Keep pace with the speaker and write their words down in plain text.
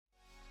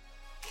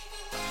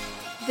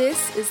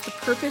This is the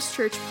Purpose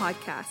Church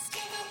podcast.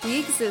 We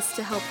exist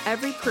to help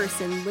every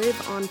person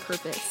live on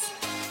purpose.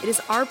 It is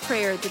our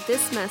prayer that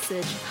this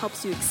message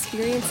helps you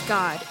experience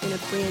God in a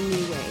brand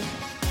new way.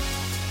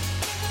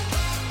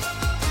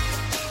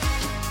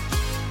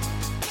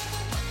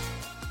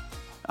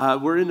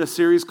 We're in a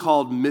series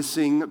called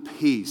Missing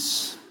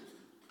Peace.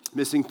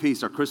 Missing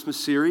Peace, our Christmas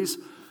series,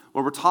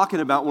 where we're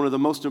talking about one of the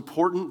most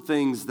important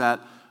things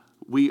that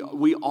we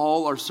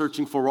all are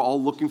searching for, we're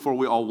all looking for,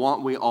 we all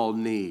want, we all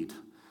need.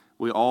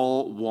 We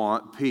all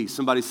want peace.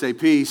 Somebody say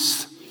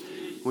peace.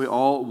 We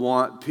all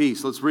want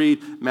peace. Let's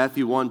read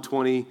Matthew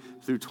 1:20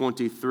 through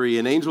 23.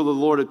 An angel of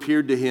the Lord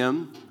appeared to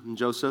him,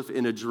 Joseph,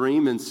 in a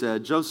dream and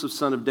said, Joseph,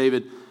 son of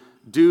David,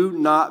 do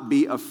not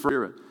be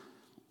afraid.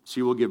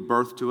 She will give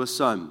birth to a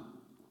son.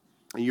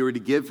 And you are to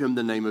give him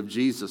the name of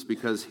Jesus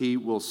because he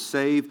will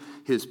save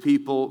his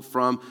people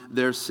from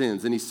their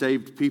sins. And he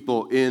saved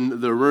people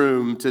in the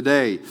room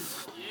today.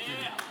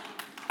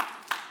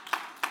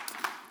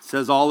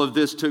 Says all of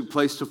this took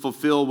place to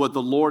fulfill what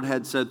the Lord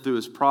had said through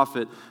his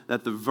prophet,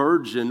 that the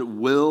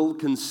virgin will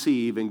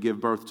conceive and give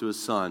birth to a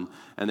son,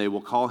 and they will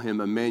call him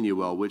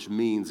Emmanuel, which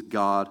means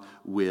God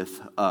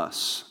with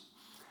us.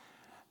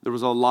 There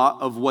was a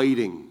lot of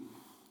waiting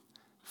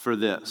for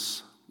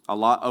this, a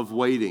lot of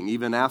waiting.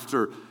 Even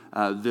after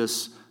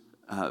this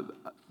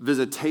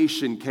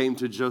visitation came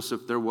to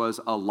Joseph, there was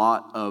a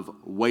lot of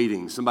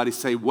waiting. Somebody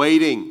say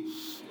waiting.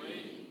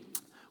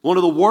 One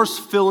of the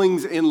worst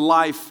feelings in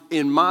life,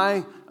 in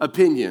my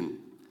opinion,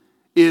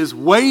 is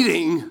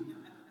waiting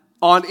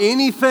on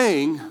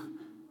anything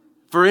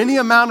for any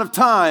amount of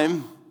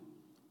time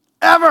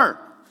ever.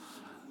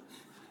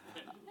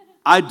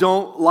 I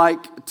don't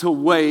like to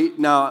wait.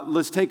 Now,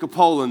 let's take a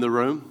poll in the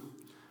room.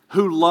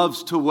 Who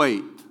loves to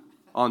wait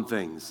on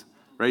things?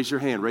 Raise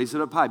your hand. Raise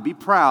it up high. Be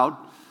proud.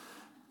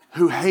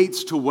 Who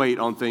hates to wait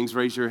on things?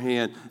 Raise your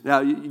hand.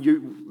 Now,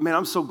 man,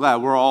 I'm so glad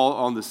we're all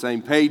on the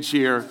same page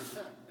here.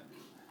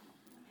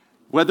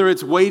 Whether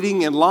it's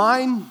waiting in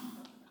line,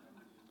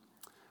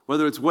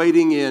 whether it's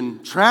waiting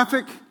in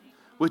traffic,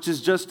 which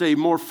is just a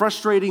more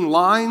frustrating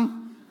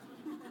line.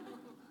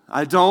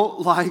 I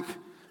don't like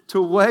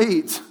to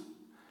wait.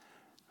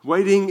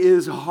 Waiting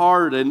is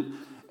hard, and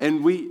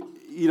we,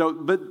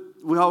 but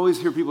we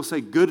always hear people say,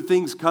 good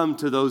things come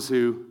to those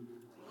who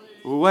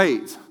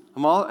wait.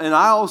 And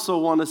I also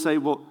want to say,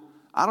 well,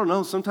 I don't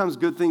know, sometimes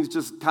good things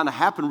just kind of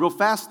happen real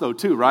fast though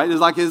too, right?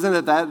 It's like, isn't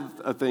it that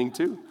a thing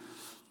too?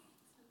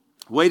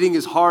 Waiting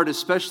is hard,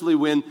 especially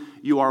when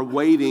you are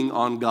waiting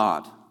on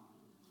God.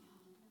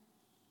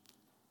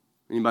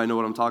 Anybody know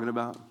what I'm talking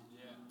about?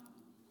 Yeah.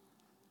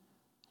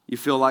 You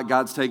feel like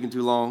God's taking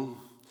too long.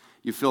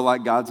 You feel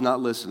like God's not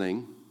listening.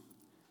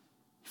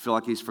 You feel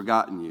like he's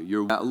forgotten you.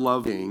 You're not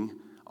loving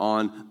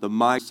on the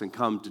mics and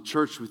come to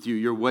church with you.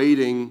 You're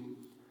waiting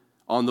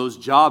on those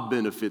job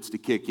benefits to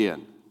kick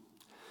in.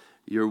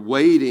 You're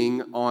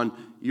waiting on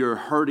your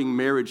hurting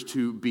marriage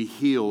to be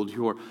healed.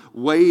 You're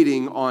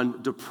waiting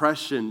on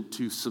depression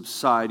to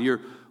subside. You're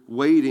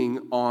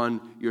waiting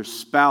on your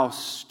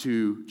spouse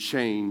to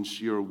change.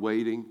 You're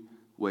waiting.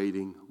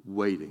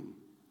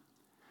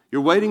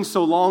 You're waiting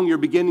so long, you're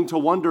beginning to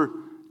wonder,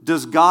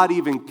 does God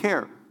even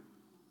care?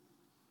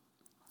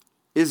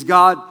 Is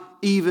God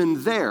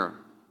even there?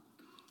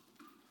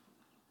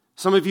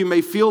 Some of you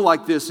may feel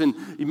like this,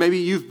 and maybe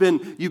you've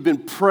been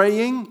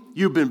praying,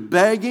 you've been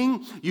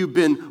begging, you've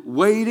been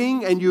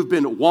waiting, and you've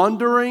been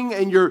wondering,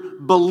 and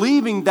you're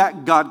believing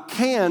that God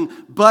can,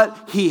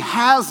 but he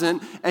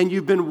hasn't, and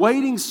you've been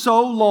waiting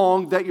so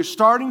long that you're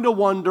starting to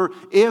wonder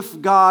if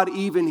God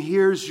even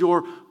hears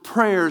your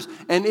prayers,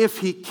 and if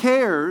he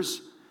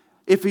cares,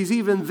 if he's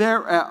even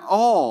there at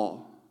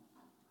all.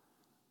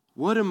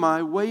 What am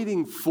I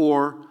waiting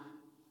for?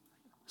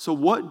 So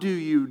what do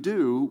you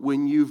do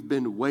when you've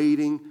been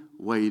waiting?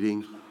 Well,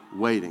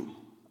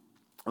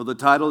 the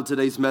title of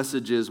today's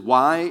message is,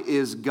 Why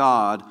is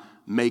God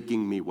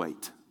making me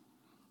wait?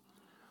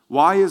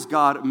 Why is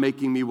God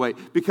making me wait?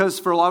 Because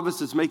for a lot of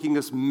us, it's making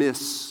us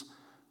miss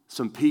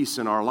some peace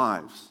in our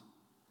lives.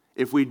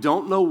 If we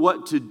don't know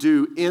what to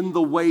do in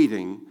the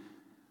waiting,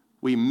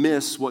 we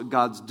miss what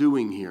God's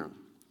doing here.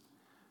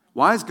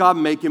 Why is God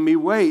making me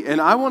wait? And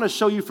I want to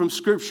show you from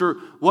Scripture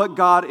what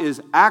God is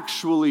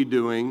actually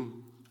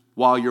doing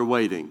while you're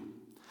waiting.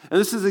 And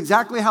this is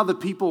exactly how the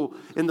people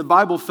in the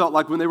Bible felt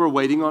like when they were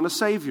waiting on a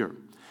Savior.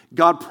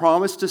 God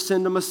promised to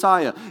send a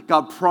Messiah.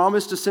 God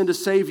promised to send a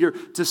Savior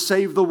to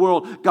save the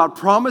world. God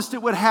promised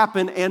it would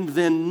happen, and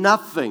then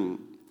nothing.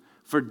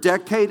 For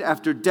decade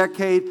after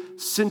decade,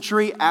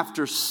 century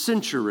after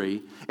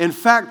century. In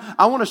fact,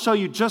 I want to show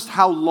you just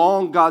how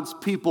long God's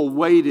people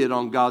waited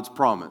on God's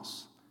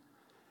promise.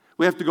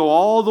 We have to go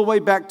all the way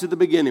back to the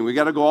beginning. We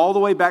got to go all the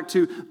way back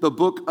to the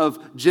book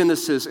of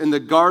Genesis in the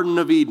Garden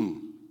of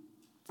Eden.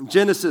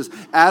 Genesis,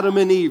 Adam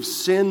and Eve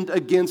sinned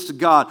against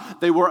God.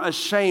 They were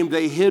ashamed.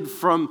 They hid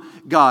from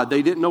God.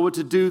 They didn't know what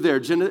to do there.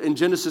 In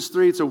Genesis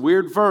 3, it's a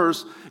weird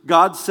verse.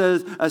 God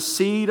says, a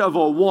seed of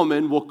a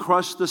woman will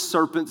crush the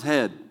serpent's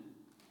head.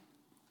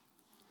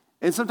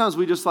 And sometimes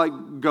we just like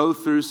go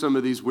through some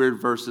of these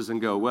weird verses and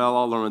go, well,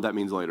 I'll learn what that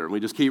means later. And we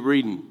just keep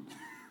reading.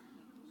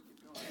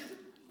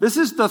 This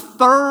is the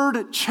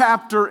third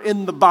chapter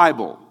in the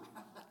Bible.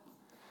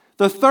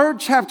 The third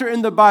chapter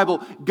in the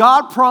Bible,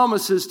 God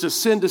promises to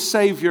send a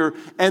Savior,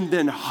 and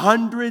then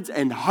hundreds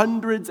and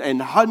hundreds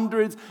and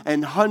hundreds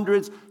and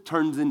hundreds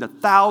turns into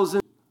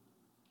thousands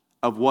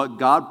of what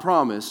God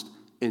promised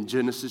in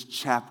Genesis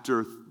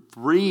chapter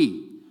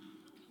 3.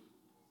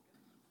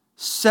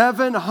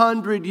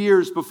 700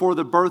 years before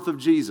the birth of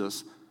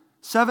Jesus,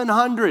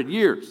 700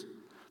 years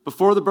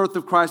before the birth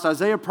of Christ,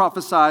 Isaiah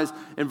prophesies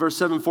in verse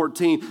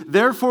 7:14,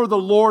 therefore the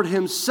Lord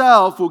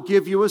himself will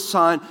give you a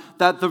sign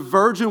that the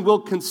virgin will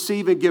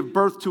conceive and give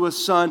birth to a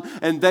son,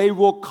 and they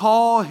will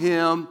call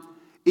him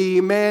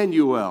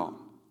Emmanuel.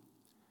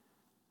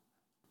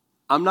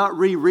 I'm not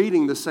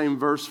rereading the same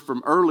verse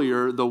from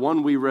earlier. The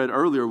one we read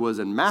earlier was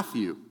in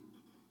Matthew.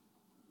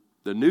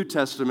 The New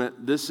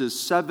Testament, this is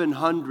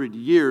 700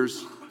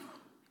 years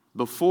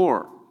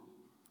before.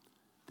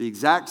 The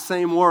exact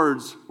same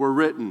words were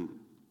written.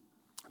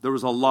 There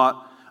was a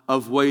lot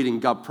of waiting.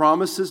 God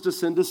promises to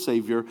send a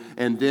Savior,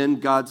 and then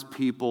God's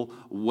people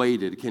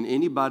waited. Can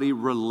anybody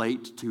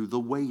relate to the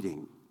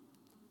waiting?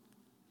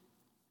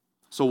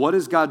 So what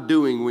is God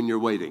doing when you're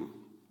waiting?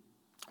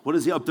 What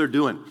is he up there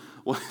doing?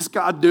 What is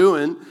God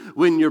doing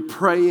when you're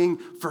praying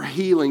for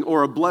healing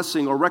or a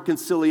blessing or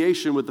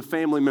reconciliation with a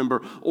family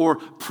member or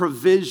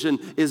provision?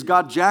 Is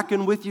God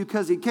jacking with you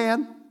because he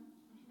can?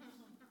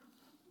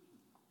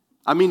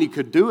 I mean, he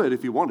could do it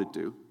if he wanted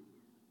to.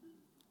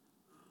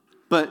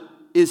 But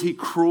is he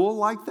cruel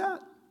like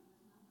that?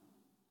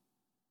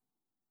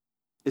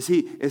 Is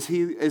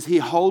he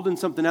holding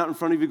something out in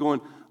front of you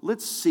going,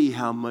 let's see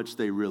how much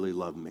they really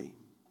love me?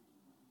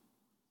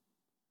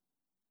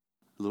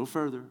 A little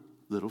further,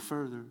 little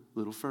further,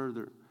 little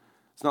further.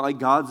 It's not like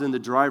God's in the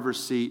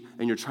driver's seat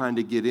and you're trying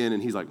to get in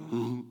and he's like,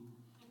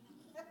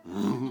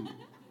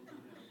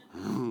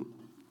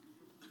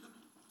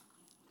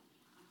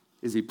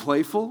 Is he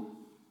playful?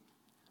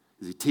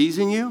 Is he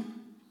teasing you?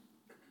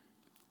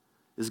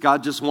 Is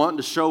God just wanting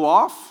to show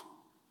off?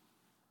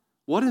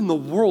 What in the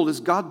world is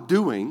God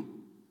doing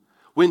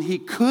when he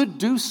could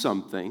do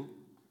something,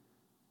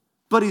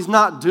 but he's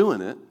not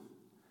doing it,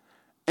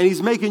 and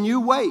he's making you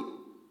wait?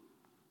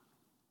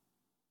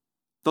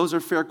 Those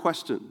are fair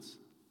questions.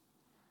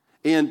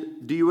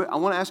 And I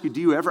want to ask you, do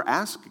you ever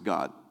ask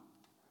God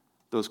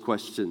those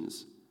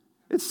questions?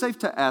 It's safe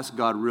to ask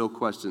God real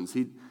questions.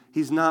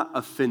 He's not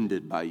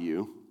offended by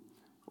you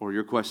or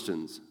your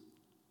questions.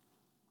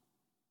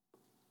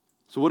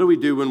 So what do we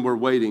do when we're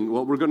waiting?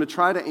 Well, we're going to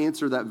try to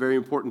answer that very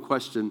important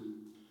question.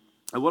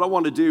 And what I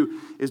want to do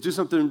is do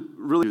something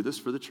really, do this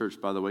for the church,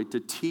 by the way, to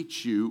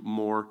teach you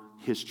more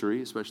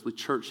history, especially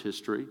church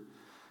history,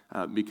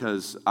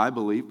 because I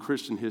believe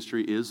Christian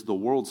history is the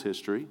world's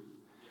history,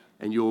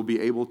 and you will be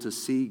able to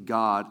see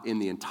God in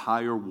the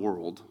entire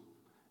world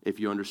if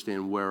you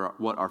understand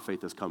what our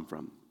faith has come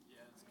from. Yeah,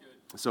 that's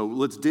good. So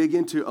let's dig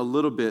into a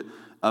little bit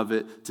of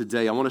it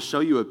today. I want to show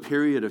you a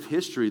period of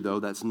history,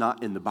 though, that's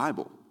not in the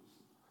Bible.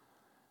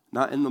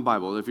 Not in the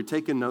Bible. If you're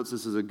taking notes,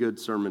 this is a good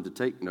sermon to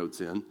take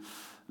notes in.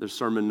 There's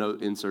sermon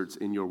note inserts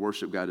in your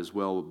worship guide as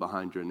well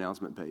behind your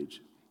announcement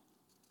page.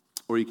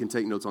 Or you can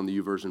take notes on the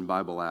YouVersion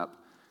Bible app.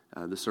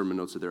 The sermon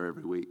notes are there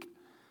every week.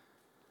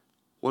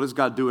 What is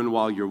God doing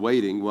while you're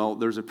waiting? Well,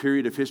 there's a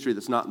period of history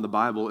that's not in the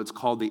Bible. It's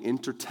called the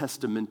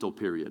intertestamental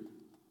period.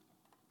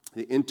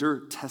 The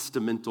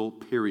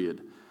intertestamental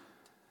period.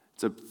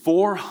 It's a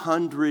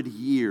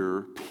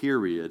 400-year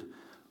period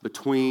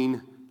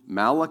between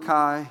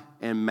Malachi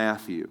and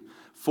Matthew.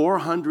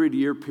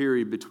 400-year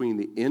period between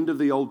the end of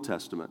the Old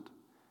Testament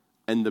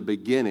and the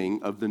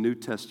beginning of the New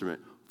Testament.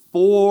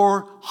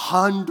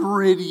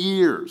 400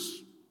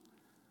 years.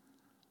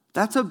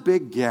 That's a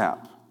big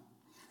gap.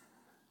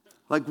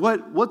 Like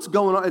what's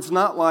going on? It's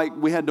not like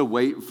we had to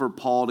wait for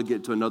Paul to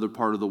get to another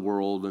part of the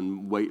world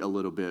and wait a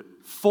little bit.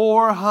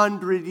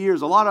 400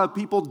 years. A lot of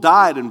people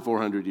died in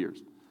 400 years.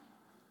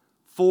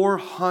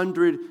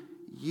 400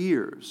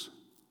 years.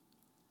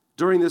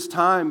 During this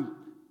time,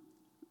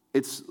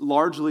 it's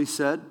largely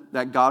said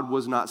that God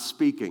was not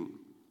speaking,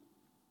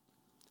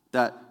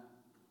 that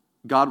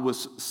God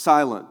was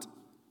silent.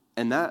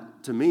 And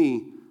that, to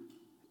me,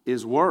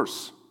 is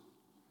worse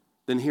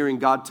than hearing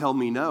God tell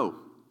me no.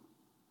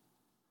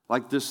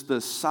 Like the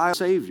silent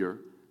Savior,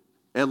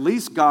 at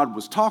least God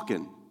was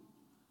talking.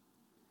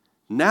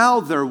 Now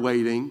they're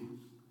waiting,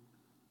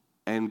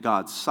 and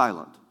God's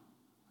silent.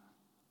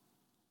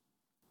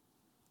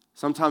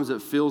 Sometimes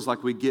it feels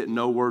like we get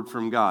no word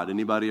from God.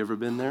 Anybody ever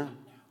been there?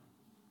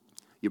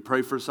 You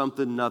pray for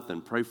something,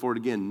 nothing. Pray for it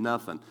again,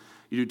 nothing.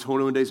 You do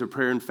 21 days of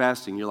prayer and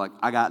fasting. You're like,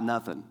 I got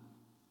nothing.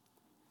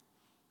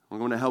 I'm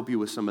going to help you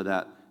with some of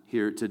that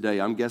here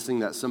today. I'm guessing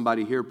that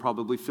somebody here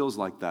probably feels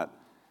like that.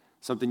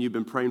 Something you've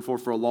been praying for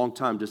a long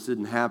time just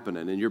didn't happen.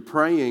 And you're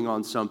praying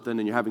on something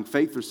and you're having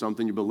faith for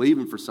something, you're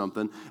believing for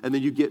something, and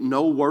then you get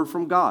no word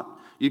from God.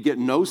 You get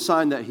no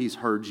sign that he's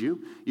heard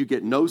you. You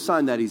get no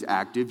sign that he's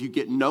active. You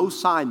get no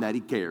sign that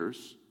he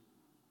cares.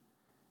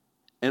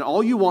 and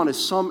all you want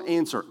is some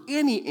answer,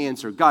 any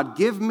answer. God,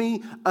 give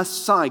me a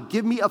sign,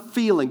 give me a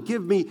feeling,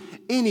 give me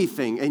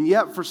anything. And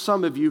yet for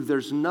some of you,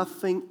 there's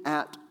nothing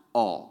at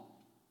all.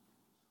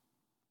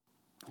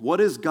 What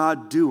is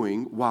God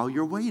doing while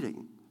you're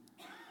waiting?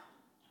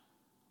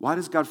 Why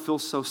does God feel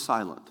so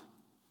silent?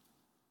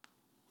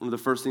 One of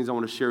the first things I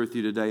want to share with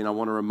you today, and I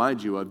want to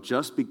remind you of,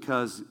 just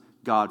because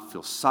God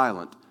feels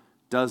silent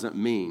doesn't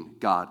mean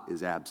God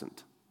is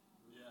absent.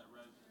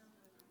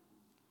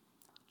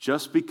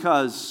 Just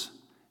because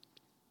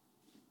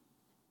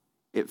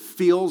it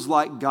feels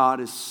like God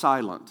is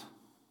silent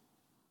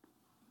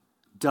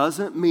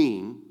doesn't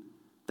mean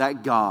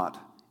that God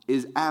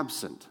is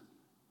absent.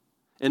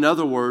 In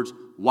other words,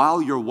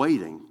 while you're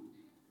waiting,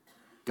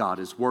 God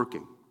is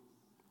working.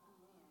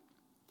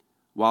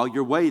 While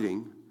you're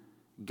waiting,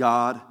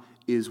 God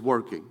is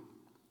working.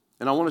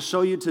 And I want to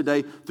show you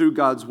today through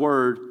God's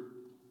word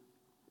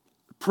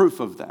proof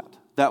of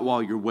that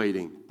while you're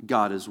waiting,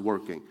 God is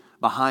working.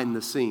 Behind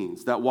the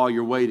scenes, that while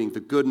you're waiting, the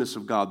goodness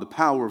of God, the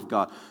power of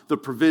God, the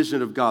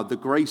provision of God, the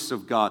grace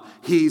of God,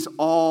 He's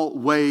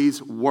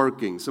always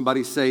working.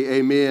 Somebody say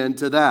amen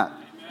to that.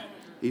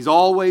 He's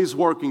always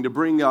working to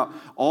bring up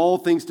all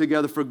things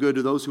together for good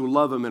to those who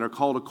love Him and are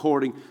called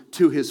according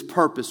to His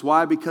purpose.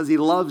 Why? Because He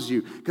loves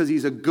you. Because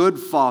He's a good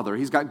Father.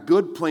 He's got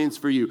good plans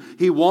for you.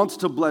 He wants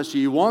to bless you.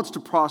 He wants to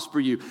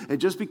prosper you.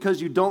 And just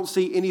because you don't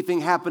see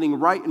anything happening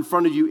right in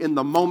front of you in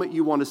the moment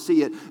you want to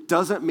see it,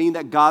 doesn't mean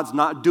that God's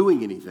not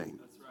doing anything.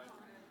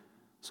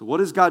 So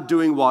what is God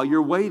doing while you're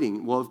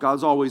waiting? Well, if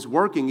God's always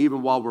working,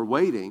 even while we're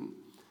waiting,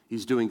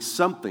 He's doing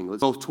something.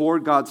 Let's go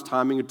toward God's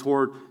timing and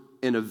toward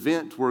an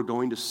event we're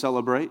going to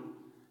celebrate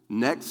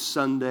next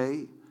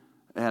Sunday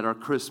at our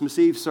Christmas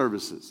Eve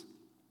services.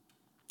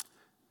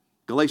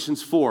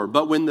 Galatians 4,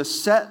 but when the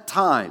set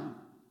time,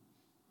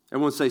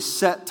 everyone say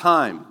set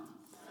time.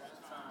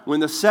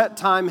 When the set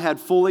time had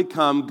fully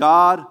come,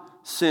 God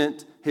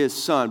sent His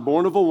Son,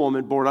 born of a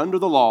woman, born under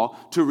the law,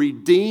 to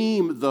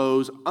redeem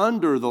those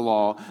under the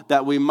law,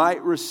 that we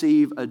might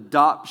receive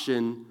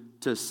adoption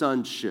to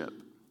sonship.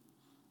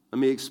 Let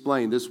me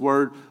explain. This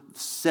word,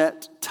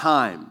 set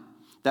time,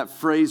 that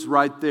phrase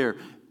right there,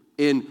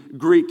 in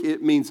Greek,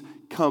 it means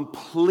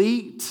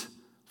complete,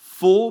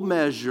 full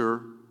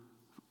measure,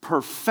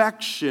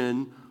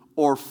 perfection,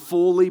 or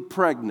fully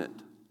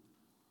pregnant.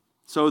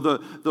 So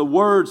the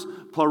words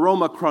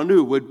pleroma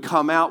chronou would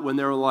come out when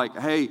they were like,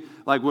 hey,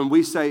 like when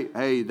we say,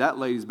 hey, that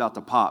lady's about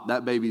to pop,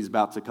 that baby's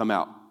about to come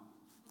out.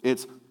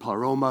 It's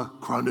pleroma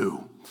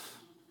chronou.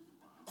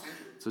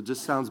 So it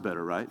just sounds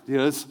better, right? You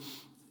know,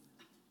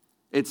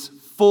 it's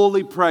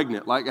fully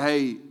pregnant. Like,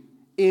 hey,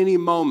 any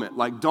moment.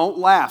 Like, don't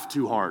laugh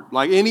too hard.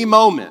 Like, any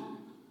moment.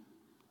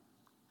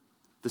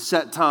 The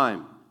set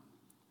time.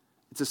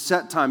 It's a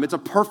set time. It's a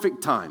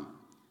perfect time.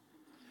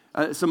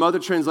 Some other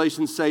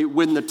translations say,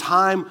 when the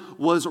time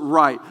was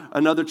right.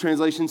 Another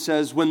translation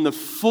says, when the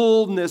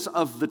fullness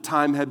of the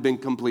time had been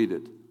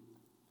completed.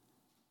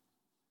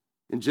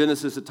 In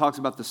Genesis, it talks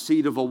about the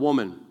seed of a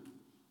woman.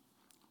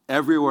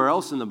 Everywhere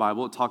else in the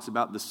Bible, it talks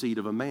about the seed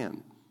of a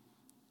man.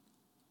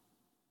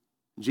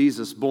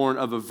 Jesus, born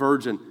of a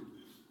virgin,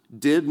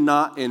 did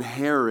not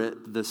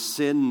inherit the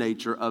sin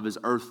nature of his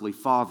earthly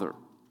father.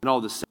 And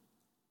all the same,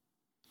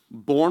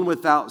 born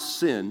without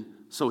sin,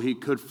 so he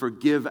could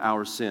forgive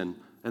our sin.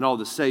 And all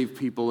the saved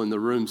people in the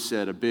room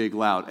said a big,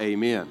 loud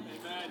amen.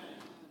 Amen.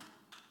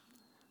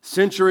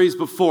 Centuries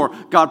before,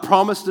 God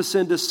promised to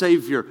send a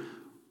Savior.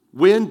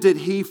 When did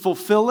He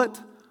fulfill it?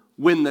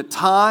 When the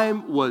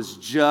time was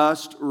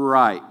just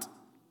right.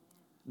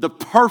 The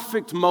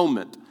perfect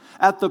moment.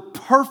 At the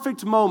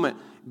perfect moment,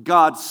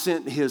 God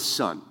sent His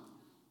Son.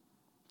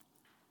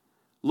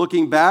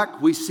 Looking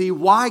back, we see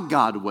why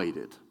God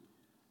waited.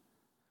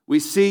 We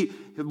see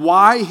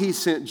why He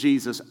sent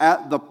Jesus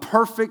at the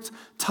perfect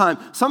time.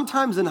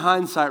 Sometimes in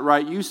hindsight,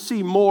 right, you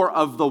see more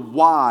of the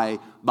why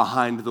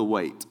behind the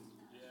wait.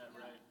 Yeah,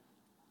 right.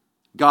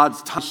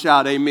 God's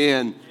shout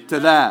amen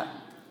to that.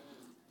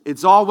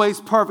 It's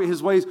always perfect.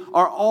 His ways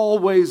are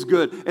always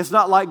good. It's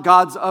not like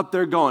God's up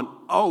there going,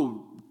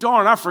 oh,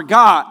 darn, I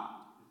forgot.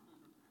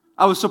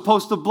 I was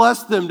supposed to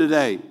bless them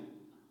today.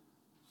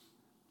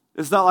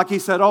 It's not like He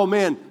said, oh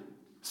man,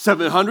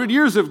 700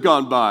 years have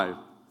gone by.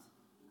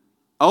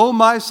 Oh,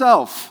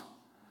 myself,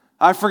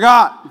 I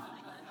forgot.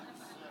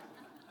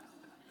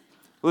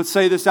 Let's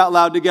say this out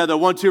loud together.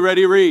 1, 2,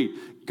 ready, read.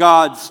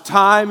 God's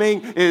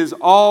timing is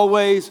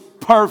always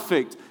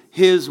perfect.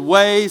 His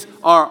ways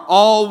are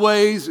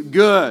always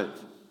good.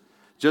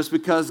 Just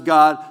because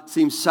God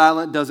seems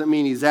silent doesn't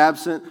mean He's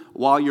absent.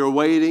 While you're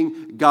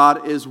waiting,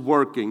 God is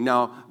working.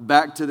 Now,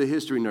 back to the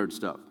history nerd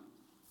stuff.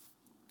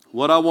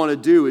 What I want to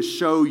do is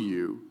show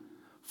you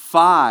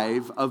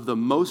 5 of the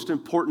most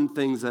important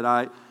things that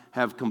I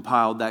have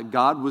compiled that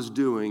God was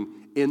doing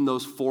in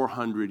those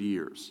 400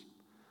 years.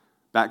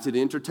 Back to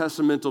the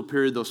intertestamental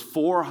period, those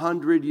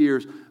 400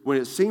 years when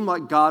it seemed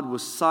like God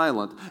was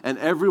silent and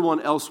everyone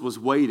else was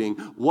waiting.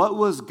 What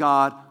was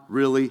God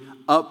really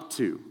up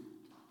to?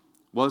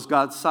 Was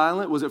God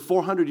silent? Was it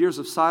 400 years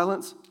of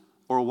silence,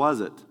 or was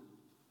it?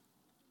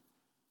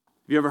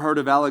 Have you ever heard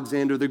of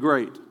Alexander the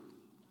Great?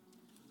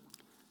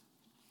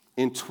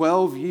 In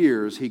 12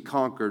 years, he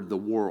conquered the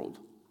world.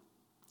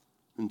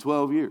 In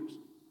 12 years.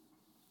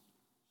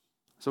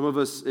 Some of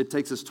us, it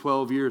takes us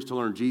 12 years to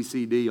learn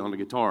GCD on the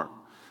guitar.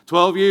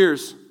 12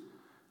 years,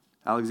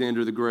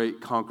 Alexander the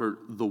Great conquered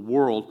the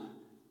world.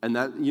 And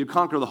that you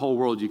conquer the whole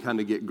world, you kind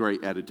of get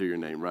great added to your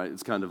name, right?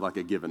 It's kind of like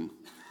a given.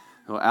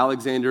 So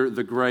Alexander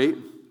the Great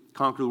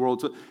conquered the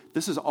world.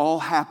 This is all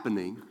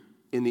happening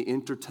in the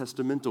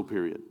intertestamental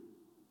period.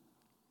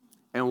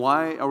 And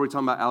why are we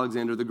talking about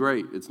Alexander the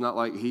Great? It's not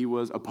like he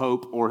was a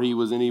pope or he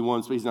was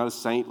anyone, he's not a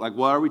saint. Like,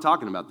 why are we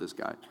talking about this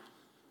guy?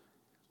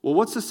 Well,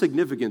 what's the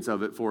significance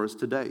of it for us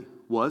today?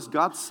 Was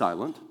God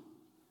silent,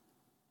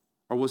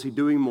 or was he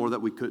doing more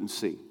that we couldn't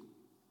see?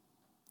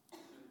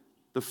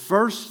 The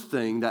first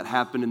thing that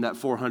happened in that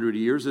 400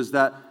 years is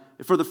that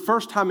for the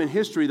first time in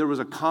history, there was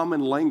a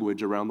common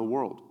language around the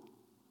world.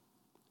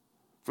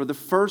 For the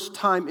first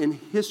time in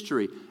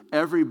history,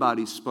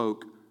 everybody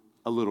spoke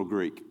a little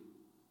Greek.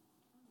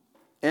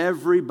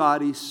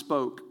 Everybody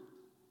spoke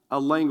a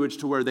language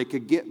to where they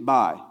could get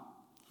by.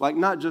 Like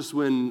not just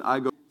when I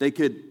go, they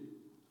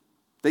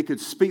could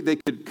speak, they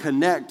could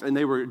connect, and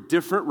they were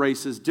different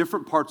races,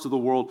 different parts of the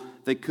world,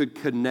 they could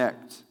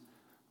connect.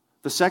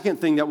 The second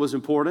thing that was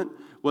important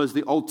was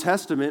the Old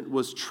Testament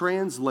was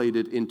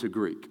translated into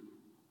Greek.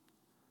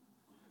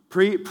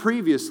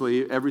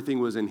 Previously, everything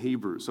was in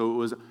Hebrew,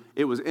 so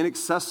it was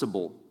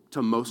inaccessible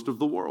to most of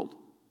the world.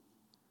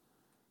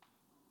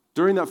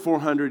 During that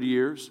 400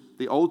 years,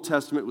 the Old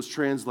Testament was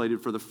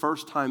translated for the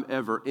first time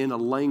ever in a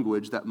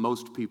language that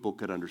most people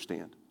could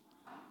understand.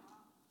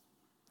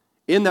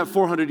 In that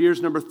 400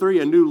 years, number 3,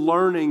 a new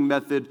learning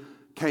method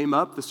came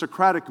up. The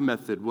Socratic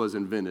method was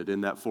invented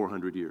in that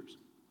 400 years.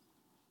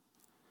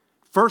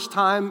 First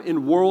time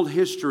in world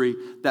history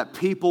that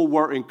people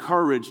were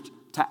encouraged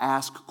to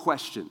ask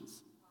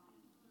questions.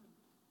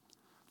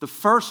 The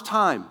first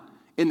time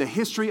in the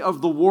history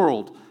of the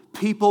world,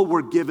 people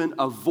were given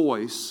a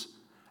voice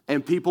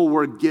and people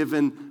were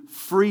given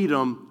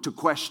freedom to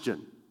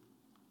question.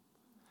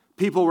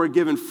 People were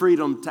given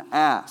freedom to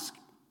ask.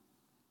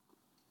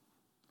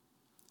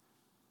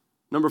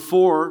 Number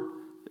 4,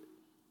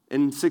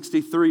 in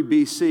 63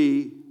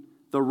 BC,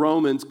 the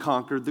Romans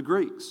conquered the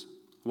Greeks.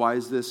 Why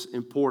is this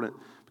important?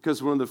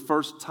 Because one of the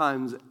first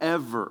times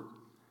ever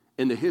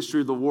in the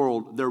history of the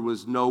world, there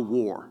was no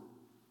war.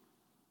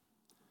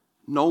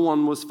 No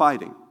one was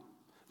fighting.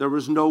 There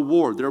was no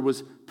war. There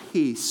was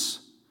peace.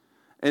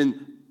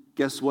 And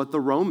guess what the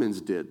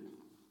Romans did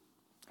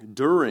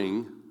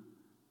during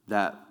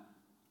that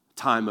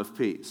time of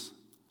peace?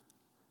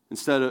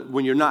 Instead of,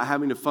 when you're not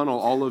having to funnel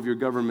all of your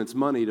government's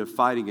money to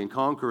fighting and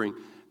conquering,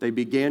 they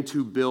began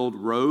to build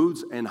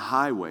roads and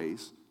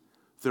highways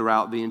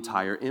throughout the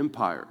entire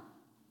empire.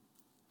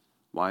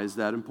 Why is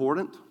that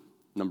important?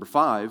 Number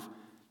 5,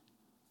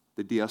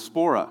 the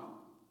diaspora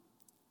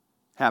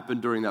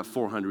happened during that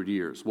 400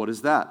 years. What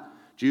is that?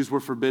 Jews were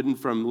forbidden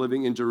from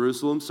living in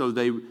Jerusalem, so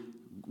they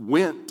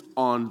went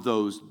on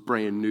those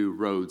brand new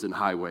roads and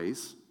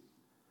highways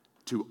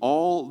to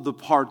all the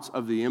parts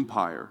of the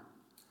empire.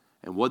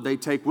 And what they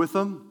take with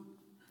them?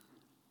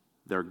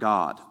 Their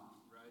God.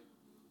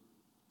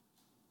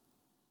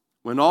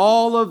 When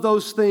all of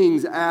those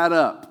things add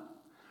up,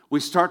 we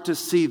start to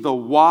see the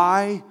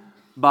why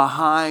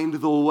behind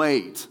the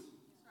wait.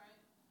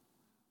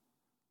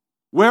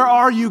 Where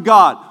are you,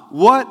 God?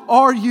 What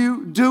are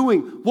you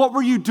doing? What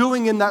were you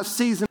doing in that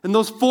season? In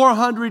those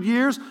 400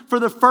 years, for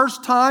the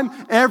first time,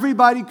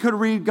 everybody could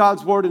read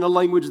God's word in a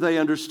language they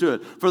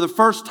understood. For the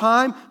first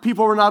time,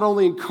 people were not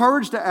only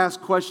encouraged to ask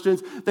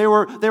questions, they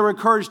were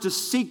encouraged to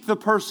seek the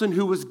person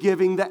who was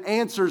giving the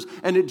answers,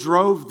 and it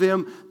drove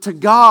them to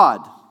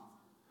God.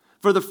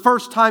 For the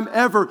first time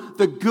ever,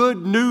 the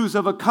good news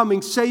of a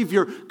coming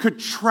Savior could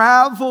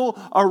travel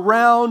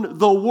around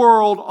the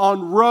world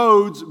on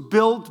roads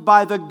built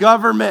by the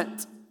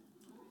government.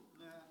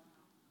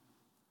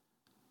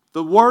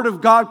 The Word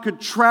of God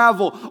could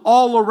travel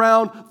all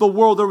around the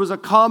world. There was a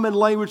common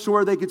language to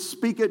where they could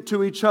speak it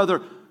to each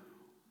other.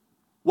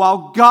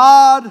 While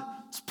God's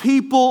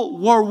people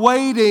were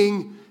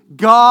waiting,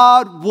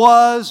 God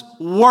was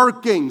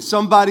working.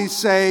 Somebody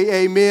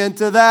say amen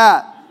to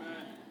that.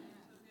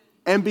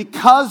 And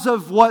because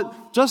of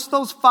just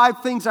those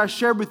 5 things I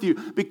shared with you,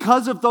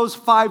 because of those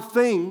 5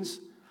 things,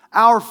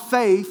 our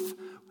faith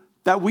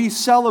that we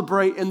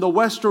celebrate in the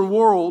Western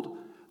world,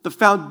 the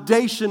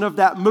foundation of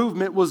that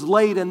movement was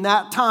laid in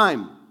that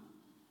time.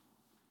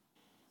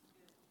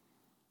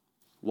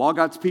 While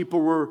God's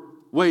people were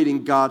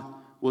waiting, God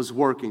was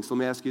working. So let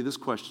me ask you this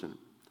question.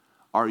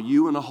 Are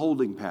you in a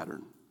holding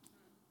pattern?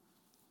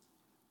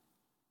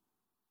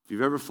 If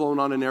you've ever flown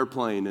on an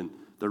airplane and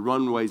the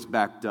runway's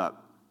backed up,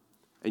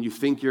 and you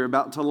think you're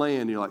about to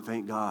land, and you're like,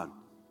 thank God.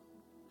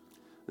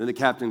 Then the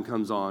captain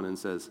comes on and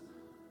says,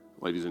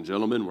 ladies and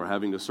gentlemen, we're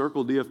having to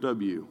circle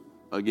DFW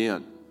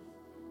again.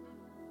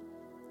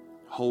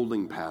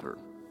 Holding pattern.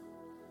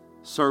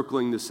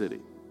 Circling the city.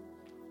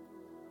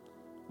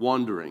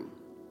 Wondering,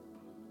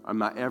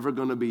 am I ever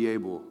going to be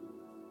able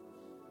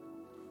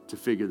to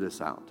figure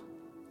this out?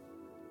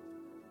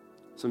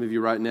 Some of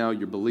you right now,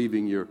 you're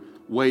believing, you're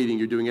waiting,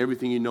 you're doing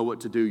everything you know what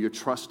to do. You're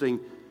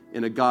trusting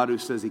in a God who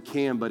says he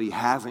can, but he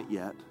hasn't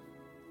yet.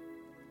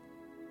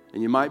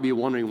 And you might be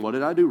wondering, what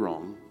did I do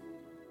wrong?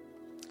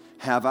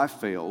 Have I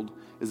failed?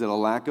 Is it a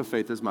lack of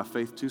faith? Is my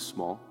faith too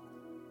small?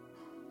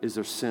 Is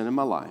there sin in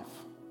my life?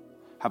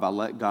 Have I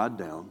let God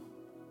down?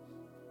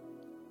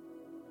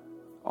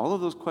 All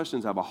of those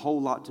questions have a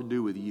whole lot to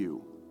do with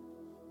you.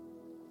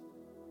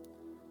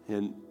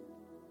 And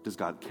does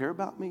God care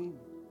about me?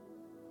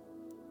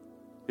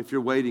 If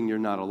you're waiting, you're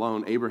not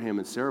alone. Abraham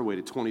and Sarah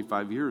waited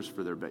 25 years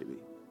for their baby.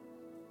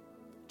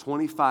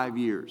 25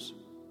 years.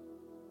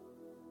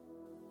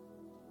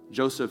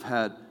 Joseph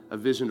had a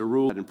vision to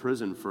rule in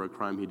prison for a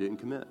crime he didn't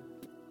commit.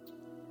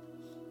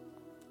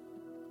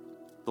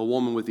 The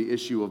woman with the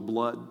issue of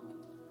blood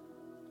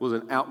was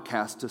an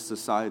outcast to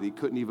society,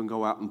 couldn't even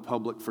go out in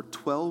public for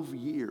 12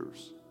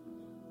 years.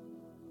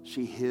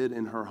 She hid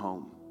in her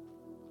home.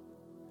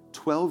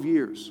 12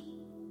 years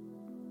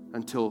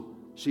until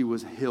she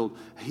was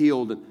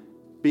healed and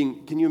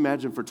can you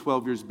imagine for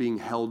 12 years being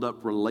held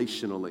up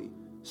relationally,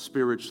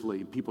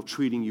 spiritually, people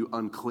treating you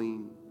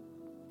unclean?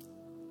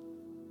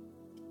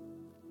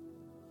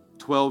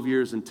 12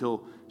 years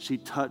until she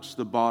touched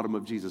the bottom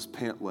of Jesus'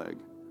 pant leg,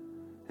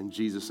 and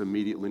Jesus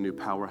immediately knew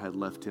power had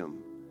left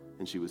him,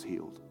 and she was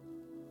healed.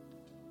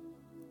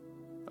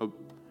 A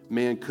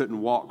man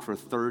couldn't walk for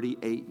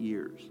 38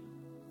 years.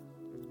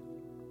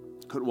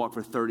 Couldn't walk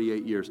for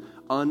 38 years.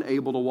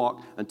 Unable to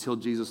walk until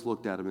Jesus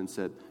looked at him and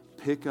said,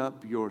 pick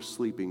up your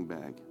sleeping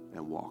bag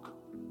and walk.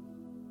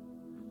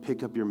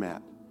 Pick up your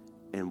mat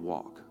and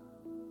walk.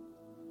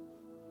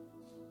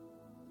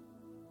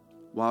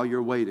 While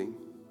you're waiting,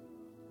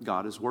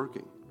 God is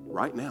working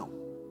right now.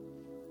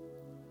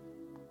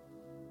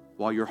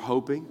 While you're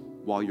hoping,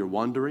 while you're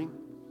wondering,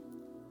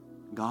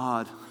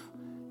 God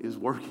is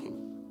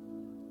working.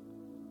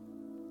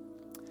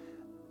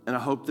 And I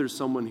hope there's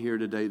someone here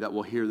today that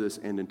will hear this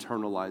and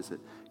internalize it.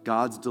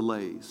 God's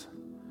delays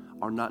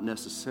are not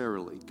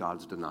necessarily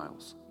God's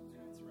denials.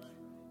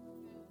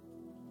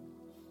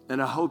 And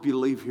I hope you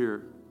leave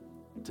here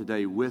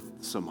today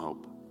with some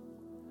hope.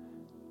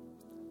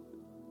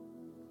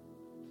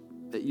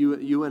 That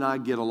you and I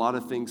get a lot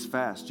of things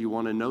fast. You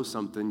want to know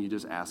something, you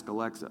just ask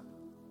Alexa.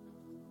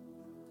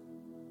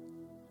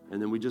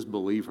 And then we just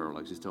believe her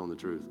like she's telling the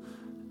truth.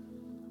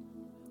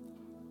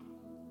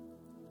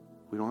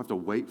 We don't have to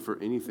wait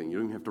for anything. You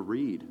don't even have to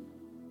read.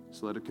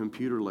 Just let a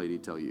computer lady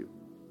tell you.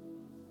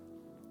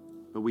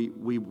 But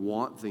we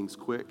want things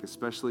quick,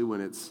 especially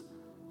when it's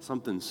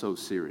something so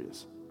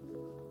serious.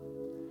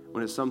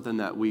 When it's something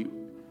that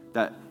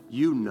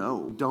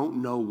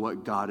don't know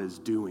what God is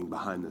doing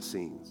behind the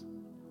scenes.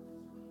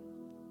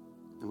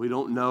 And we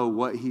don't know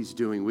what he's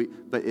doing.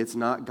 But it's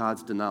not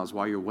God's denials.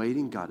 While you're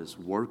waiting, God is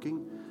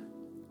working.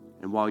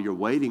 And while you're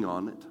waiting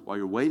on it, while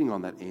you're waiting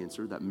on that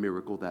answer, that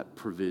miracle, that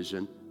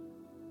provision,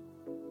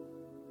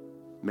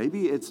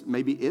 maybe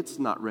it's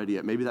not ready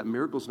yet. Maybe that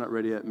miracle's not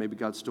ready yet. Maybe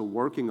God's still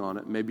working on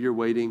it. Maybe you're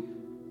waiting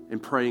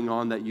and praying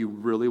on that you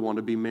really want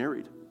to be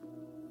married.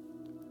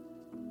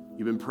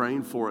 You've been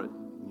praying for it,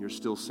 and you're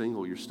still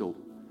single. You're still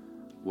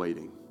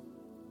waiting.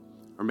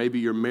 Or maybe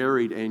you're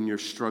married and you're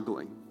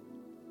struggling.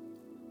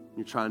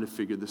 You're trying to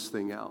figure this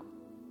thing out.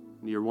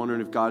 And you're wondering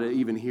if God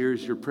even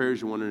hears your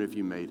prayers. You're wondering if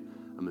you made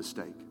a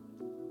mistake.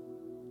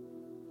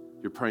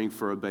 You're praying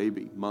for a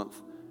baby month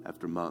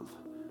after month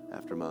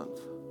after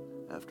month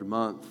after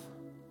month.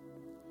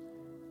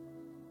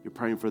 You're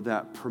praying for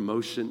that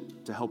promotion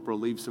to help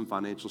relieve some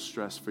financial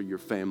stress for your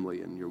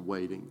family, and you're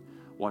waiting,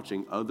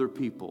 watching other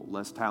people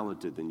less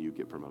talented than you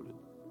get promoted.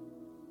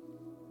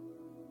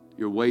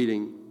 You're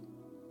waiting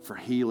for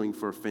healing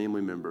for a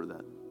family member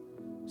that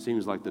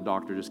seems like the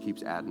doctor just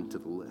keeps adding to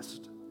the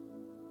list.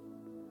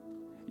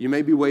 You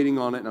may be waiting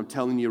on it, and I'm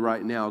telling you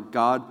right now,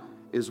 God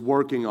is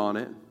working on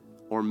it,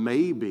 or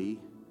maybe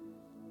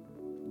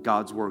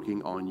God's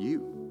working on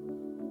you.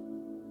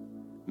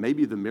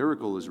 Maybe the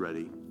miracle is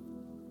ready,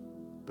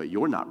 but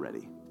you're not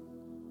ready.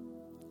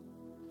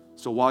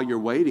 So while you're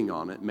waiting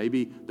on it,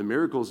 maybe the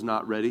miracle's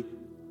not ready,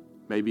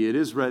 maybe it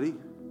is ready,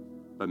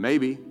 but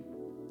maybe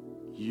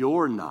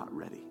you're not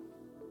ready.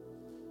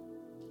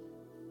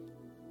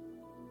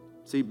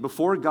 See,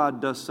 before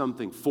God does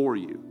something for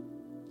you,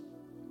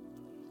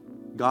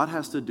 God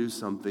has to do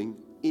something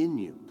in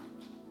you.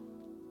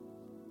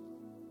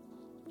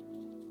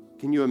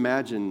 Can you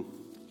imagine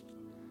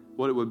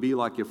what it would be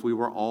like if we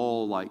were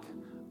all like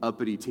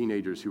uppity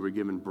teenagers who were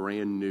given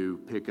brand new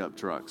pickup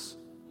trucks?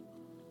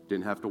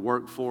 Didn't have to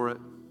work for it.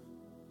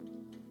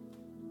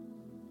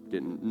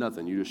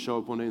 Nothing. You just show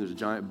up one day and there's a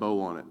giant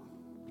bow on it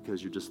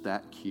because you're just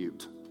that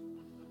cute.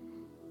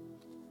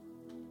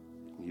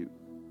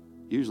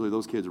 Usually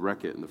those kids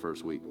wreck it in the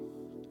first week.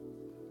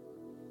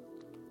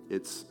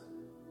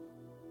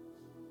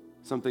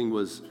 Something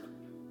was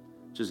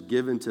just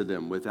given to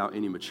them without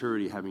any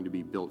maturity having to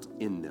be built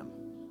in them.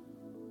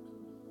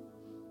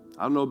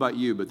 I don't know about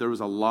you, but there was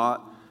a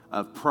lot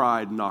of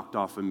pride knocked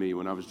off of me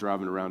when I was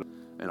driving around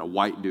and a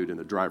white dude in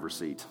the driver's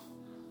seat.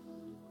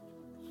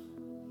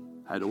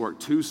 I had to work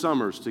 2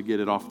 summers to get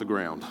it off the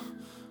ground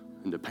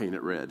and to paint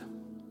it red.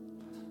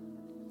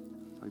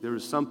 Like there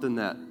was something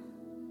that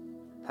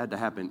had to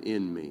happen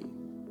in me.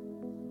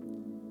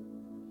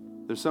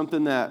 There's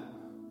something that,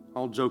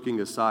 all joking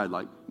aside,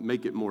 like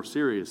make it more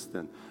serious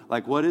then.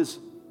 Like what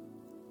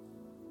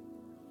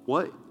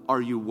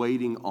are you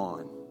waiting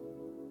on?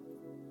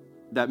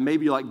 That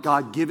maybe you're like,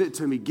 God, give it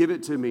to me.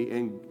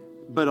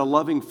 But a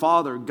loving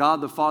Father,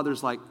 God the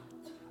Father's like,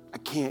 I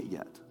can't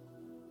yet.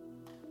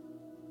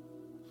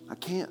 I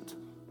can't.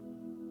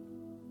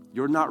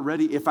 You're not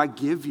ready. If I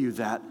give you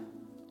that,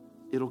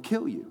 it'll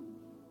kill you.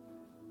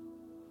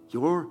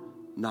 You're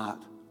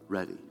not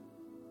ready.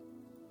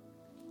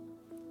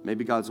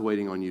 Maybe God's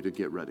waiting on you to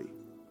get ready.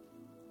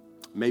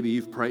 Maybe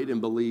you've prayed and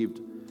believed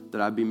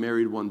that I'd be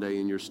married one day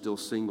and you're still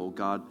single.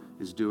 God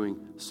is doing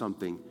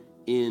something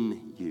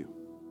in you.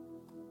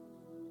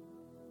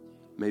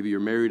 Maybe you're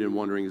married and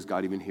wondering, is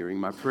God even hearing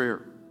my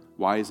prayer?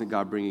 Why isn't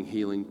God bringing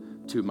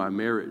healing to my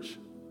marriage?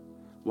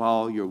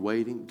 While you're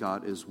waiting,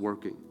 God is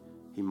working.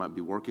 He might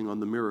be working on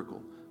the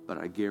miracle, but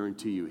I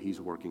guarantee you He's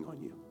working on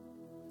you.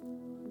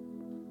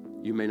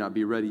 You may not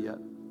be ready yet.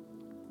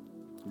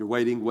 You're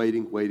waiting,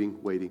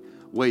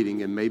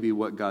 and maybe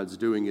what God's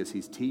doing is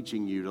He's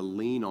teaching you to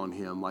lean on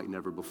Him like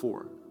never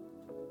before.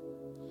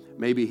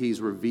 Maybe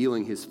He's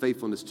revealing His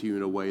faithfulness to you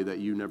in a way that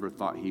you never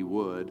thought He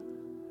would.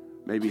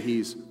 Maybe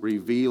He's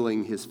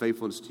revealing His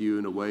faithfulness to you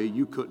in a way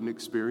you couldn't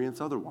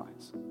experience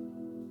otherwise.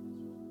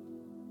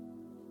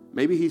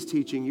 Maybe He's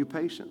teaching you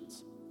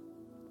patience.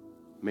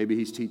 Maybe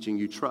He's teaching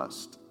you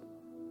trust.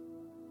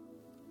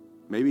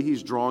 Maybe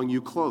He's drawing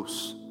you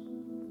close.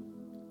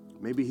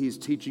 Maybe He's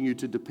teaching you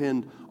to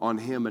depend on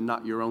Him and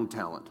not your own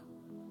talent.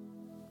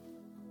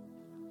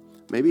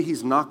 Maybe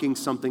He's knocking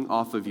something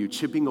off of you,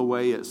 chipping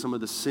away at some of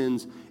the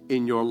sins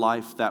in your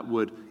life that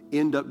would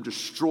end up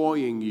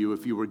destroying you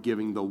if you were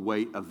giving the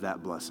weight of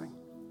that blessing.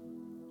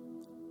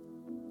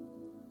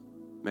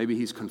 Maybe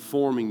He's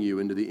conforming you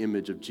into the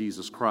image of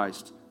Jesus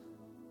Christ.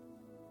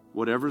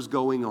 Whatever's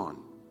going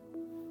on,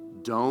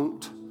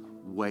 don't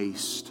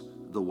waste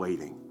the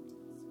waiting.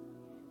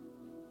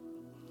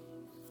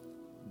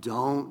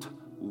 Don't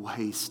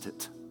waste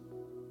it.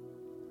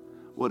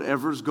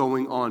 Whatever's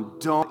going on,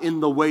 don't in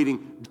the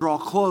waiting, draw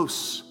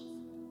close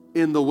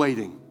in the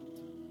waiting.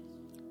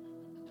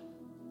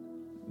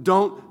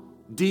 Don't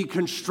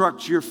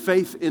deconstruct your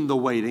faith in the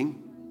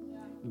waiting.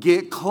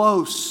 Get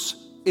close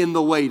in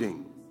the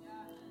waiting.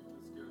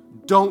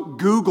 Don't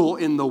Google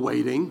in the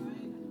waiting.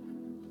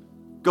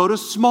 Go to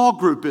small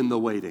group in the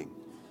waiting.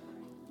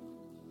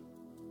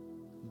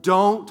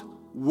 Don't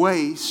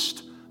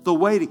waste the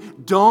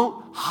waiting.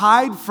 Don't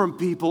hide from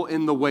people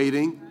in the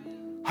waiting.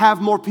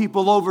 Have more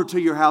people over to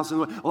your house.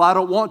 Well, I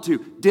don't want to.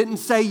 Didn't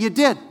say you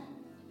did.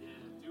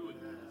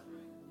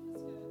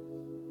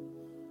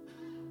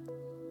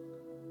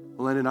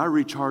 Well, Landon, I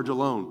recharge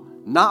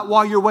alone. Not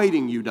while you're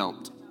waiting, you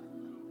don't.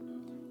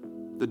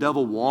 The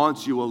devil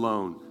wants you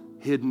alone,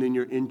 hidden in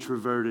your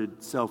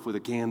introverted self with a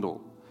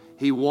candle.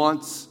 He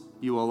wants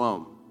you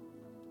alone.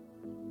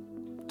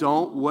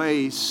 Don't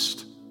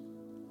waste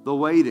the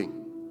waiting.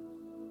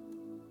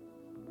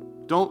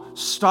 Don't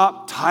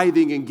stop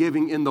tithing and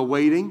giving in the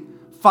waiting.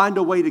 Find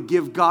a way to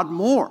give God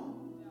more.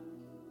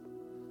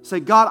 Say,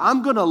 God,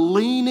 I'm going to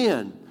lean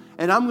in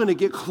and I'm going to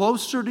get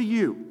closer to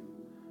you.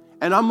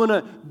 And I'm going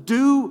to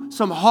do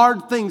some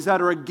hard things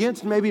that are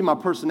against maybe my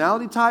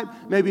personality type,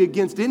 maybe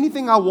against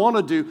anything I want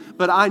to do,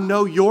 but I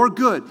know you're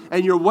good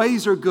and your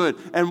ways are good.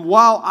 And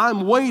while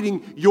I'm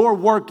waiting, you're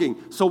working.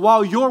 So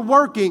while you're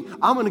working,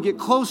 I'm going to get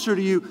closer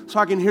to you so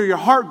I can hear your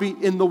heartbeat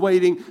in the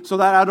waiting so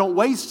that I don't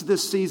waste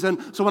this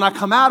season. So when I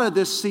come out of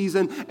this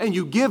season and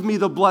you give me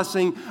the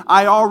blessing,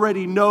 I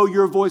already know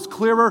your voice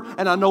clearer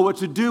and I know what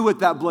to do with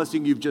that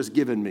blessing you've just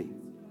given me.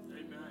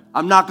 Amen.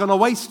 I'm not going to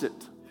waste it.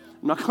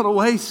 I'm not going to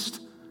waste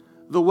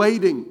the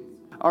waiting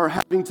or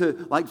having to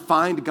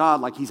find God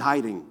like He's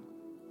hiding.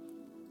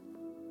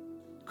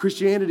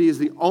 Christianity is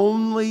the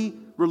only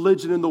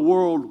religion in the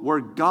world where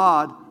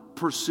God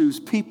pursues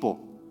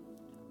people.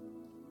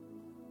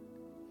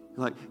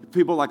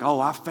 People are like, oh,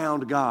 I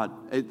found God.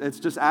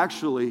 It's just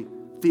actually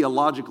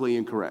theologically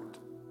incorrect.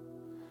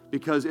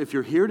 Because if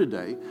you're here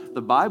today,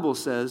 the Bible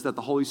says that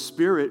the Holy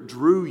Spirit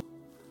drew you.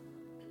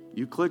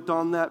 You clicked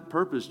on that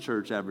Purpose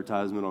Church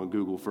advertisement on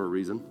Google for a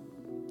reason.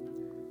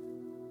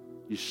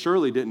 You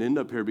surely didn't end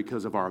up here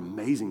because of our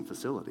amazing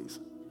facilities.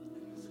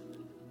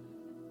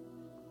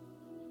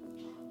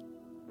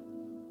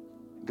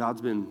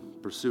 God's been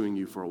pursuing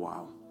you for a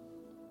while.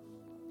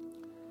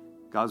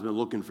 God's been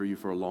looking for you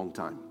for a long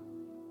time.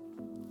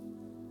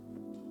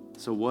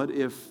 So what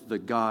if the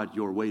God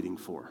you're waiting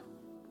for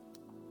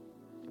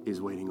is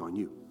waiting on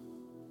you?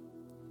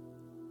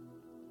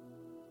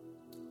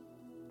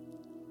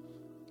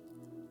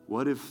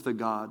 What if the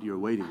God you're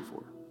waiting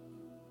for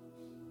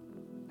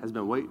has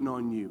been waiting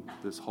on you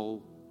this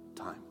whole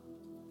time?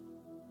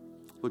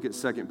 Look at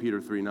 2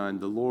 Peter 3:9.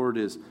 The Lord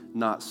is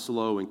not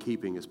slow in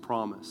keeping His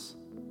promise,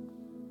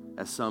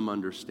 as some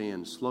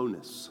understand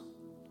slowness.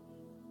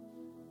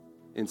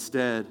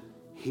 Instead,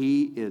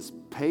 He is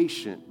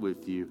patient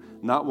with you,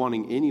 not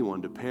wanting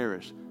anyone to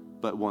perish,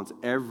 but wants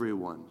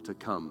everyone to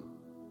come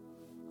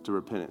to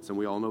repentance. And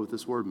we all know what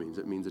this word means.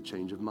 It means a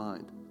change of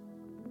mind.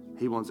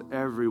 He wants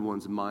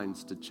everyone's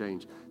minds to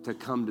change, to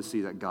come to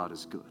see that God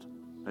is good,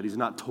 that he's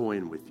not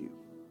toying with you.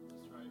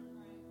 That's right.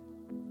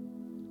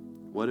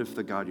 What if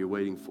the God you're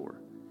waiting for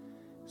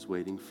is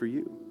waiting for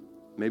you?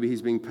 Maybe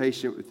he's being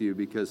patient with you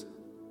because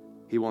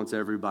he wants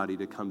everybody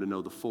to come to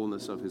know the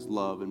fullness of his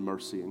love and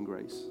mercy and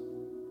grace.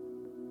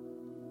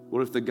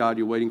 What if the God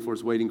you're waiting for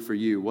is waiting for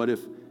you? What if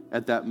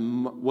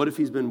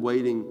he's been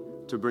waiting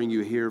to bring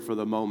you here for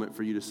the moment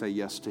for you to say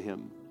yes to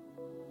him?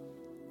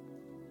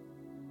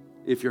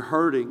 If you're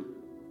hurting,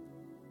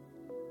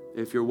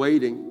 if you're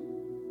waiting,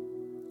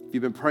 if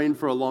you've been praying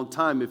for a long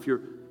time, if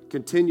you're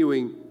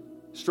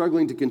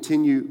struggling to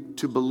continue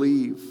to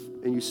believe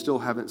and you still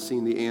haven't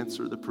seen the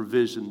answer, the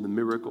provision, the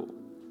miracle,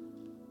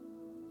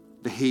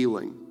 the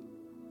healing,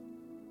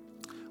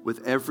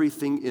 with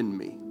everything in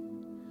me,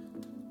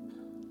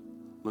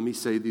 let me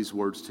say these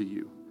words to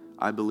you.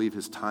 I believe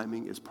his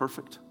timing is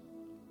perfect.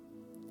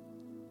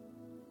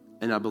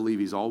 And I believe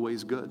he's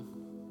always good.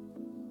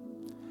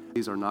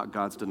 These are not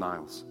God's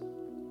denials.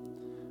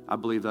 I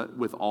believe that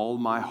with all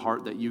my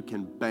heart that you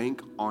can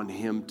bank on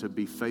him to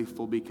be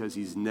faithful because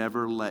he's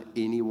never let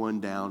anyone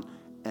down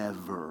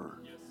ever.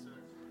 Yes, sir.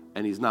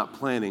 And he's not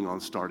planning on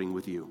starting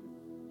with you.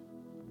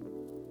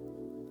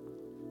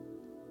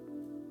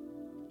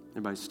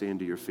 Everybody stand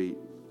to your feet.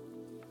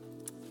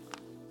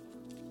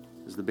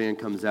 As the band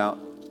comes out,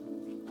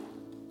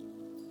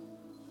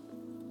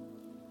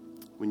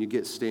 when you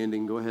get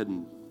standing, go ahead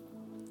and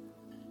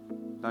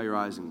bow your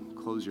eyes and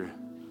bow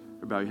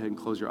your head and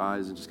close your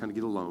eyes and just kind of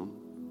get alone.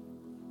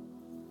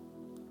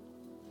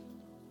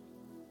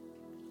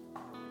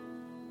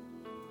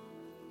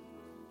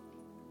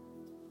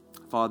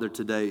 Father,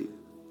 today,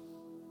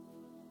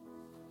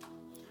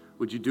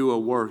 would you do a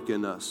work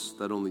in us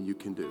that only you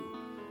can do?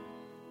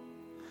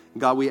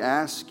 God, we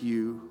ask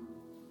you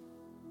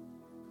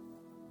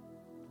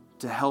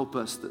to help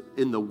us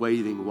in the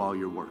waiting while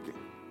you're working.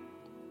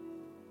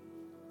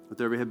 With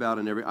every head bowed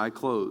and every eye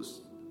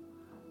closed,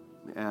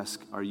 I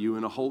ask, are you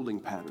in a holding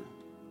pattern?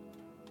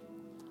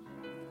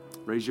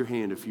 Raise your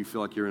hand if you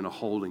feel like you're in a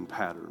holding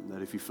pattern,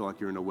 that if you feel like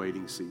you're in a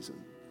waiting season.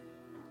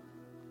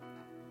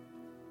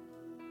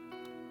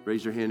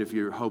 Raise your hand if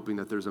you're hoping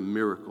that there's a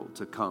miracle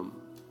to come.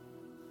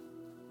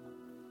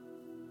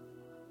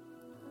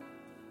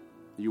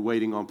 You're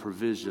waiting on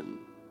provision,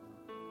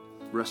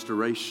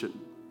 restoration.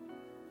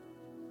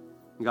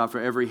 And God, for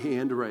every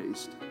hand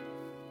raised,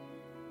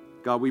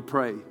 God, we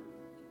pray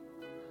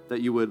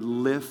that you would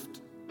lift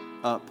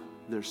up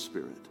their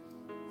spirit.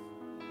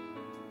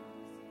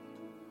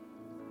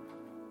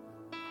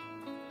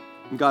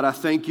 And God, I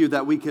thank you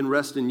that we can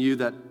rest in you,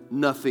 that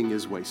nothing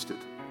is wasted.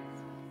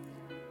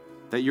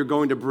 That you're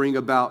going to bring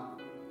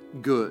about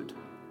good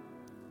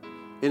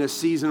in a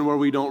season where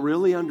we don't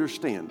really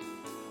understand.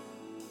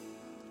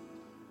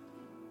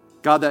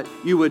 God, that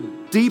you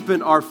would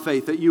deepen our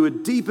faith, that you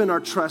would deepen our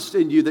trust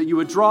in you, that you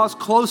would draw us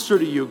closer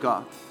to you,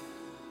 God.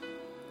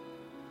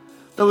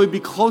 That we'd be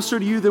closer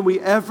to you than we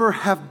ever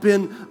have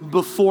been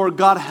before.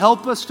 God,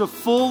 help us to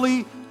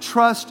fully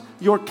trust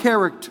your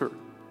character,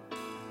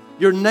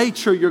 your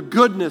nature, your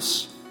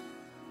goodness.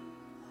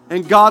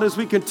 And God, as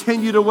we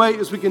continue to wait,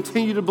 as we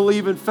continue to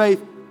believe in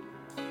faith,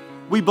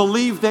 we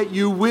believe that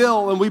you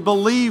will, and we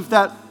believe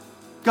that,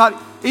 God,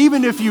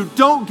 even if you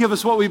don't give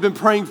us what we've been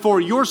praying for,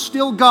 you're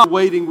still God.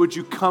 Waiting, would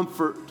you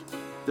comfort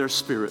their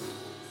spirit?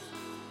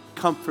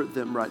 Comfort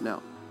them right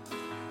now.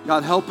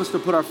 God, help us to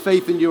put our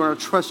faith in you and our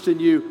trust in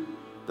you,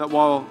 that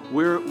while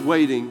we're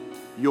waiting,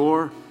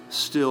 you're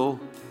still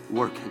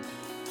working.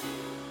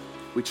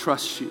 We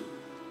trust you.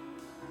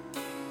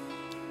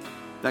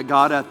 That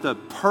God, at the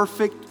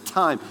perfect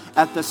time,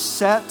 at the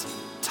set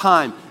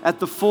time, at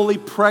the fully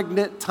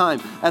pregnant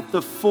time, at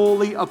the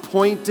fully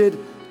appointed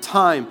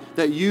time,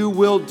 that you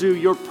will do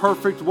your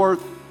perfect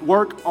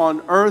work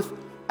on earth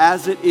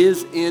as it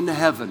is in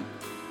heaven.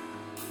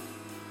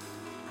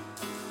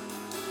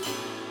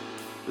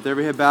 With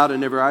every head bowed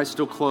and every eye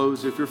still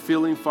closed, if you're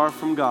feeling far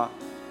from God,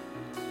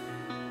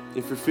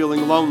 if you're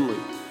feeling lonely,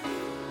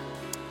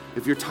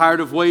 if you're tired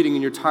of waiting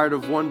and you're tired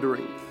of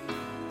wondering,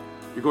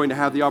 you're going to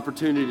have the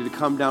opportunity to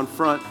come down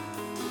front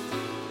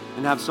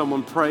and have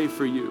someone pray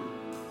for you.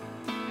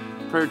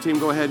 Prayer team,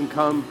 go ahead and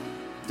come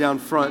down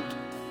front.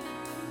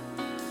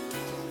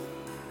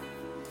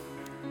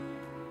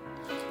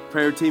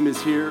 Prayer team is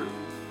here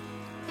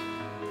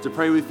to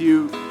pray with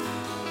you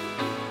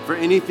for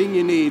anything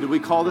you need. We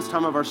call this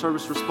time of our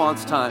service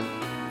response time.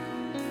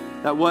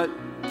 That what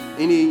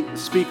any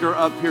speaker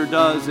up here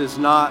does is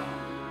not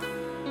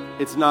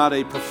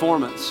a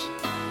performance.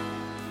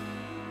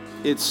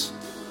 It's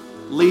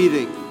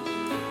leading.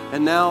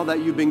 And now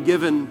that you've been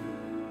given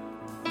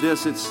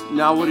this, it's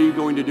now what are you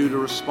going to do to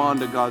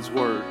respond to God's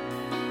word?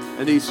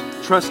 And these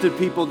trusted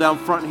people down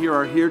front here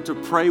are here to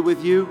pray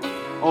with you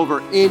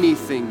over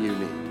anything you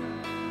need,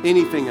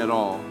 anything at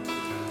all.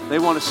 They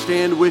want to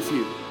stand with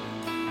you.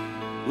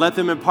 Let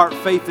them impart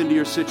faith into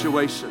your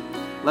situation.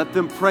 Let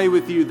them pray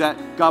with you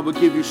that God would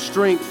give you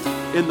strength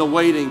in the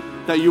waiting,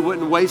 that you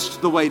wouldn't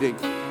waste the waiting,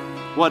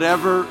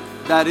 whatever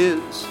that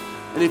is.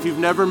 And if you've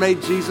never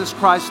made Jesus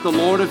Christ the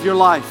Lord of your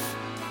life,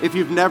 if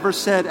you've never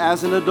said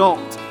as an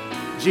adult,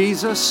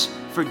 Jesus,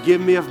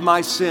 forgive me of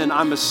my sin.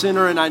 I'm a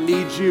sinner and I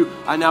need you.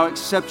 I now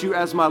accept you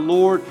as my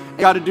Lord. All you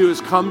got to do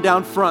is come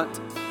down front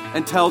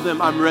and tell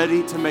them, I'm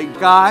ready to make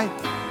Guy.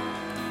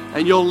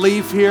 And you'll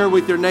leave here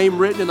with your name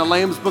written in the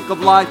Lamb's Book of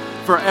Life,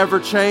 forever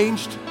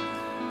changed.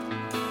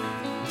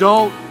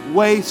 Don't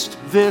waste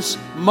this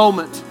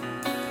moment.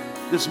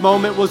 This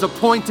moment was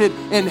appointed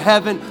in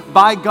heaven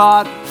by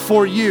God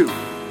for you.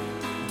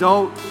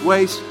 Don't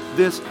waste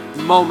this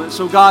moment.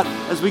 So God,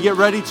 as we get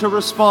ready to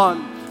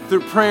respond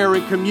through prayer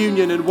and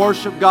communion and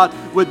worship, God,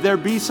 would there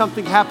be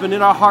something happen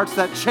in our hearts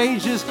that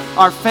changes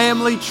our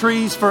family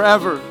trees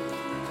forever?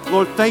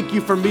 Lord, thank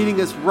you for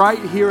meeting us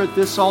right here at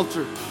this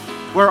altar,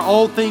 where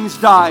old things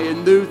die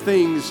and new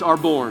things are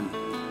born.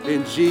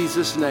 In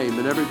Jesus' name.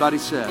 And everybody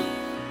said,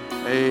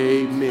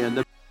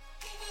 amen.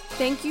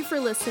 Thank you for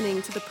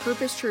listening to the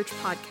Purpose Church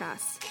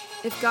podcast.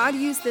 If God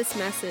used this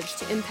message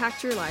to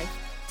impact your life,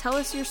 tell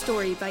us your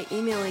story by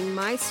emailing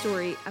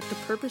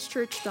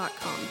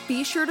mystory@thepurposechurch.com.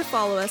 Be sure to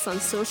follow us on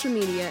social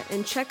media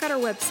and check out our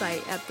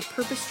website at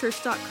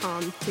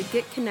thepurposechurch.com to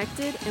get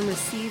connected and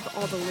receive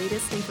all the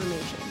latest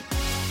information.